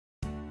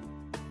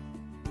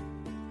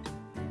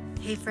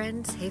Hey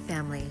friends, hey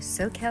family,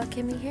 SoCal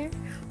Kimmy here,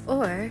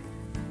 or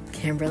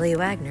Kimberly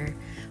Wagner.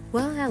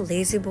 Well, at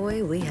Lazy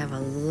Boy, we have a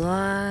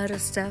lot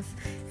of stuff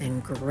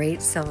and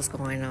great sales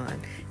going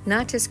on.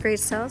 Not just great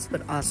sales,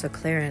 but also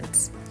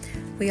clearance.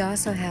 We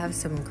also have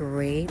some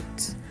great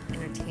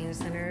entertainment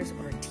centers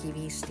or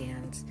TV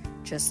stands.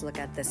 Just look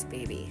at this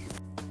baby.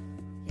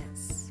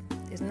 Yes,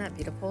 isn't that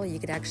beautiful? You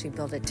could actually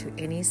build it to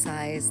any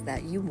size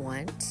that you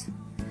want.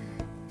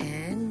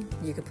 And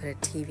you could put a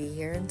TV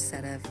here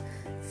instead of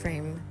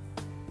frame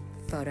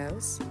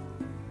photos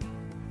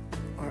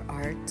or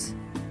art.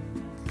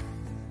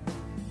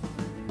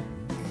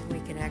 And we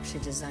can actually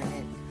design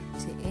it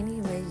to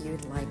any way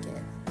you'd like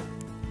it.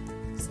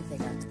 So they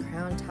got the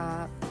crown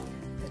top,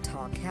 the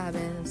tall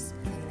cabins,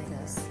 and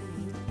like this.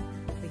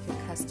 We could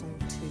custom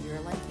to your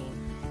liking.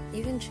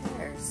 Even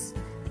chairs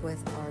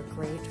with our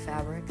great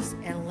fabrics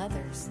and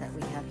leathers that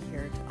we have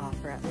here to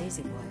offer at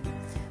Lazy Boy.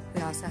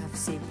 We also have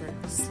sleeper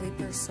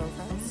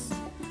sofas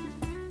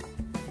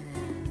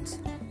and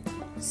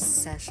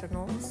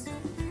sessionals.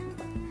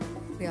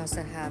 We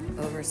also have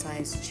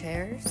oversized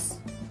chairs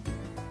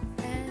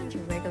and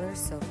regular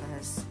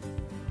sofas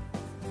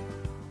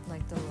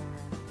like the Laura.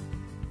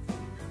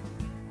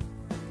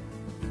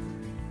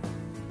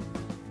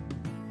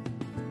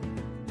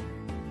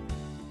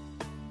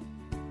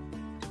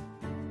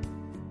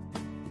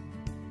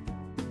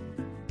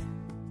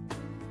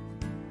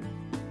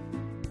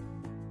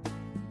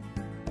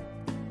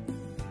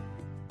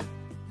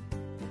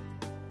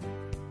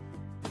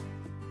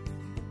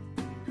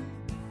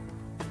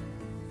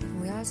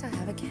 We also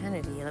have a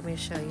Kennedy. Let me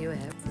show you it.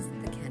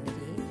 The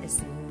Kennedy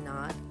is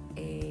not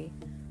a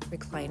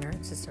recliner.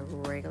 It's just a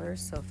regular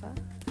sofa.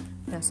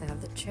 We also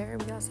have the chair.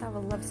 We also have a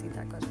love seat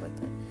that goes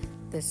with it.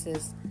 This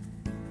is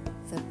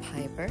the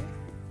Piper.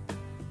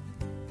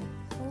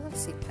 A love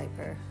seat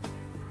Piper.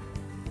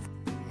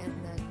 And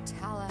the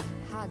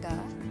Talahaga,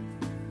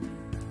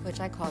 which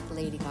I call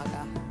Lady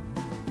Gaga.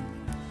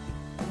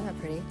 Isn't that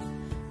pretty?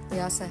 We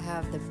also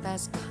have the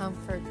best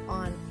comfort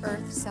on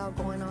earth sale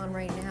going on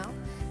right now,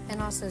 and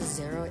also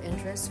 0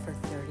 interest for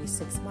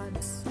 36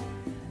 months.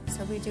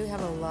 So we do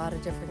have a lot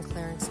of different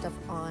clearance stuff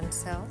on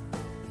sale.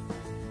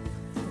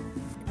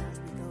 As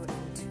we go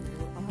into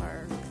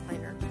our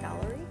recliner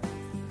gallery,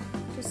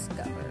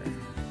 discover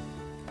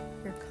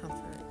your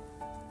comfort.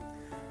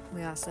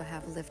 We also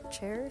have lift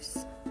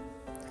chairs,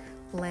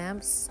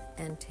 lamps,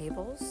 and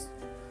tables.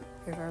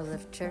 Here's our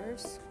lift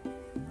chairs.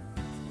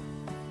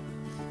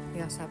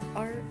 We also have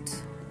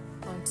art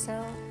on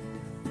sale.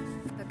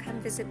 So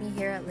come visit me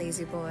here at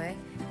Lazy Boy,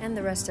 and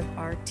the rest of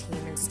our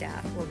team and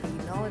staff will be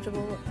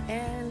knowledgeable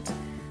and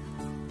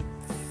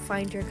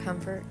find your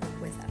comfort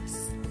with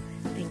us.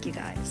 Thank you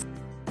guys.